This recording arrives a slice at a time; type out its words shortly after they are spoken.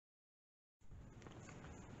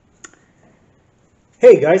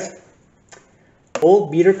Hey guys,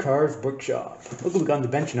 Old Beater Cars Workshop. Look what we got on the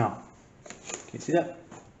bench now. Can you see that?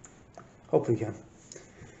 Hopefully you can.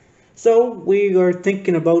 So we are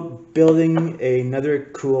thinking about building another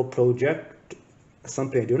cool project.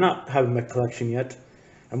 Something I do not have in my collection yet.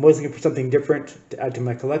 I'm always looking for something different to add to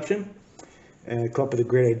my collection and come up with a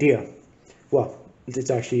great idea. Well, it's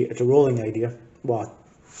a rolling idea. Well,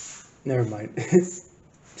 never mind.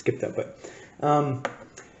 Skip that.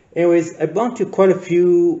 Anyways, I belong to quite a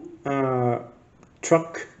few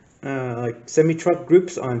truck, like semi-truck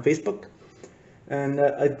groups on Facebook, and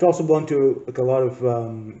I also belong to like a lot of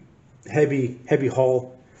heavy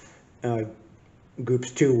haul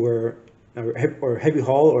groups too, where or heavy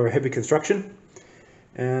haul or heavy construction,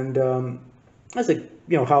 and that's like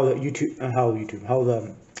how the how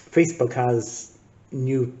the Facebook has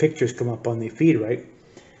new pictures come up on the feed, right?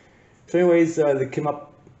 So, anyways, they came up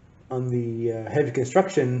on the heavy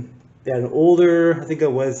construction. They had an older, I think it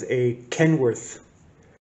was a Kenworth.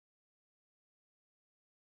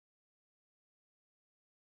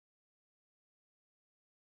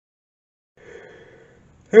 It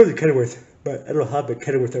was a Kenworth, but I don't know how big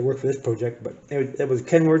Kenworth I worked for this project, but it was a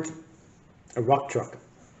Kenworth, a rock truck.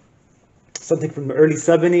 Something from the early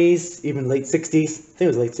 70s, even late 60s. I think it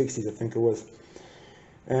was late 60s, I think it was.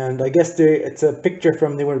 And I guess it's a picture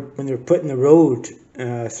from when they were putting the road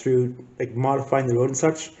through, like modifying the road and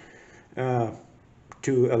such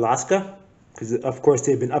to Alaska, because of course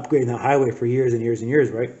they've been upgrading the highway for years and years and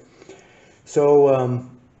years, right? So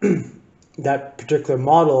that particular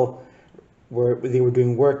model, where they were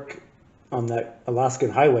doing work on that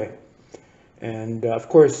Alaskan highway, and of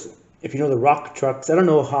course, if you know the rock trucks, I don't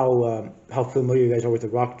know how familiar you guys are with the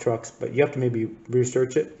rock trucks, but you have to maybe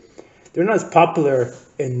research it. They're not as popular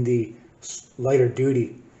in the lighter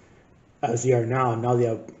duty as they are now. Now they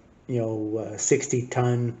have 60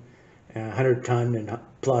 ton, 100 ton, and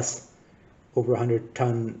plus over 100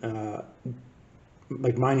 ton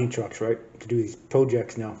like mining trucks, right, to do these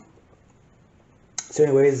projects now. So,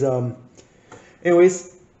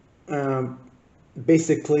 anyways,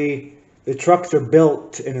 basically, the trucks are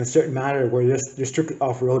built in a certain manner where they're strictly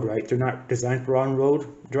off-road, right? They're not designed for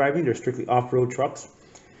on-road driving. They're strictly off-road trucks.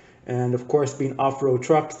 And of course, being off-road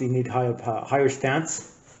trucks, they need higher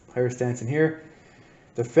stance in here.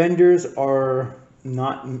 The fenders are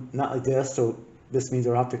not like this, so this means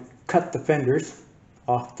I'll have to cut the fenders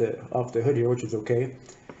off the hood here, which is okay,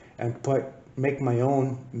 and make my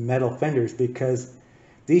own metal fenders, because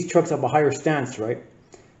these trucks have a higher stance, right?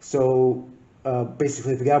 So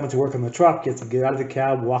basically, if the guy wants to work on the truck, he has to get out of the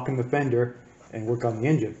cab, walk in the fender, and work on the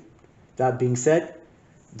engine. That being said,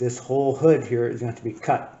 this whole hood here is going to have to be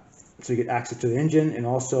cut so you get access to the engine. And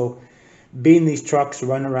also, being these trucks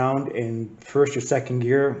run around in first or second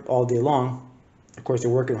gear all day long, of course they're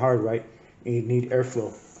working hard, right? And you need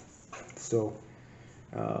airflow. So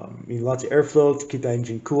you need lots of airflow to keep that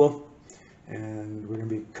engine cool, and we're going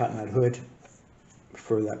to be cutting that hood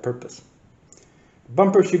for that purpose.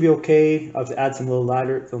 Bumper should be okay. I'll have to add some little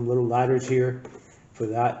ladders here for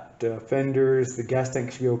that. Fenders, the gas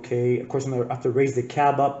tank should be okay. Of course, I'm gonna have to raise the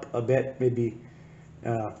cab up a bit. Maybe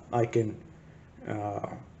I can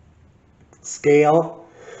scale,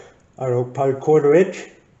 I don't know, probably quarter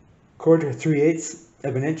to 3/8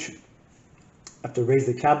 of an inch. I have to raise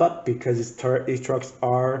the cab up because these trucks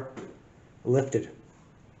are lifted.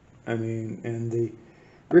 I mean, and the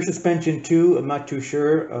rear suspension too, I'm not too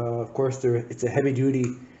sure. Of course, it's a heavy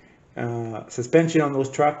duty suspension on those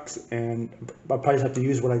trucks, and I'll probably just have to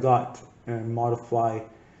use what I got and modify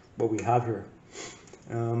what we have here.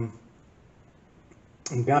 I'm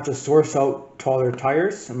gonna have to source out taller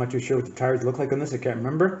tires. I'm not too sure what the tires look like on this. I can't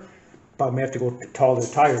remember, but I may have to go taller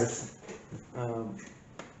tires.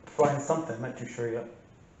 Find something. I'm not too sure yet.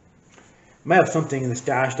 Might have something in the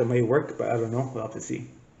stash that may work, but I don't know. We'll have to see.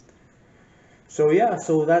 So yeah,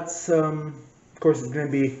 so that's of course it's going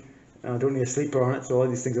to be don't need a sleeper on it, so all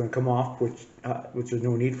these things are going to come off, which there's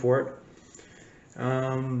no need for it.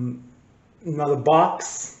 Now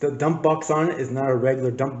the dump box on it is not a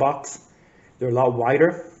regular dump box. They're a lot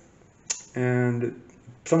wider, and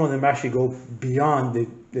some of them actually go beyond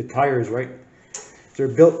the tires, right? They're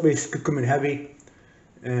built basically come in heavy,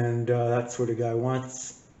 and that's what the guy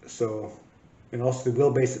wants. So, and also the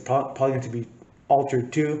wheelbase is probably going to be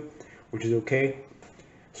altered too, which is okay.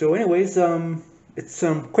 So anyways, it's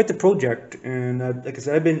quite the project, and like I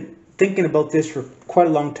said, I've been thinking about this for quite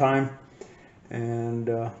a long time, and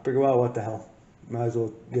figure, well, what the hell, might as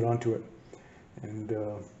well get onto it. And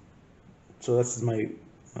so this is my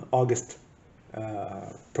August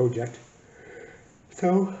project.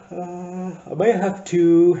 So I might have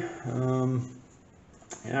to,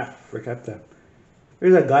 yeah, forget that.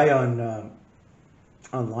 There's a guy on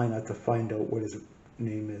online. I have to find out what his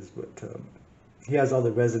name is, but he has all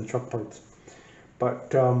the resin truck parts.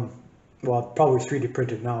 But well, probably 3D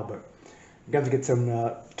printed now, but you have to get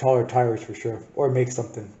some taller tires for sure, or make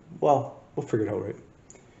something. Well, we'll figure it out, right?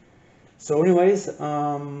 So, anyways,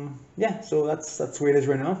 yeah. So that's where it is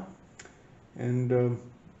right now. And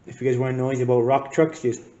if you guys want to know anything about rock trucks,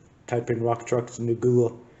 just type in rock trucks into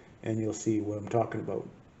Google, and you'll see what I'm talking about.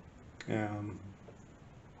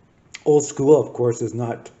 Old school, of course, is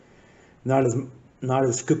not as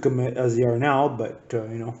skookum as they are now, but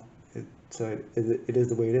you know, it is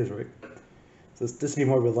the way it is, right? So this would be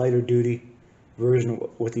more of a lighter duty version of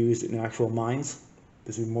what they use in actual mines.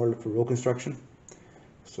 This would be more for road construction.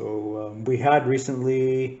 So we had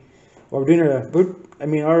recently, well, I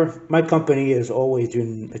mean, my company is always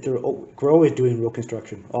doing, we're always doing road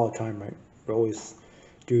construction all the time, right? We're always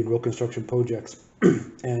doing road construction projects.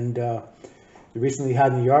 And we recently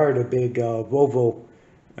had in the yard a big Volvo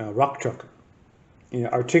rock truck. You know,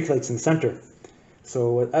 articulates in the center.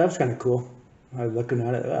 So that was kind of cool. I was looking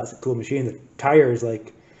at it. That's a cool machine. The tire is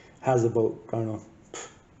like, has about, I don't know,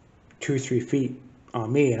 2-3 feet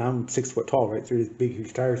on me, and I'm 6 foot tall, right? So these big,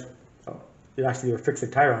 huge tires. So they were fixing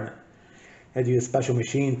a tire on it. I had to use a special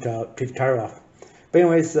machine to take the tire off. But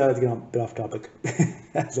anyways, to get a bit off topic,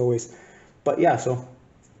 as always. But yeah, so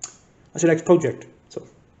that's the next project. So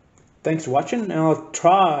thanks for watching, and I'll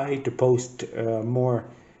try to post more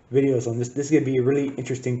videos on this. This is gonna be a really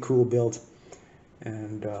interesting, cool build,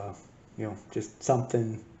 and you know, just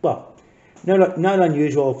something, well, not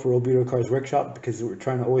unusual for Obito Cars Workshop, because we're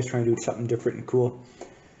always trying to do something different and cool,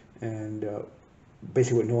 and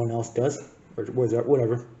basically what no one else does, or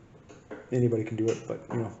whatever. Anybody can do it, but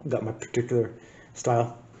you know, I've got my particular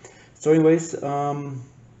style. So anyways,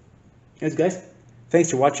 guys,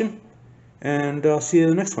 thanks for watching, and I'll see you in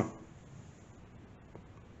the next one.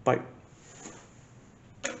 Bye.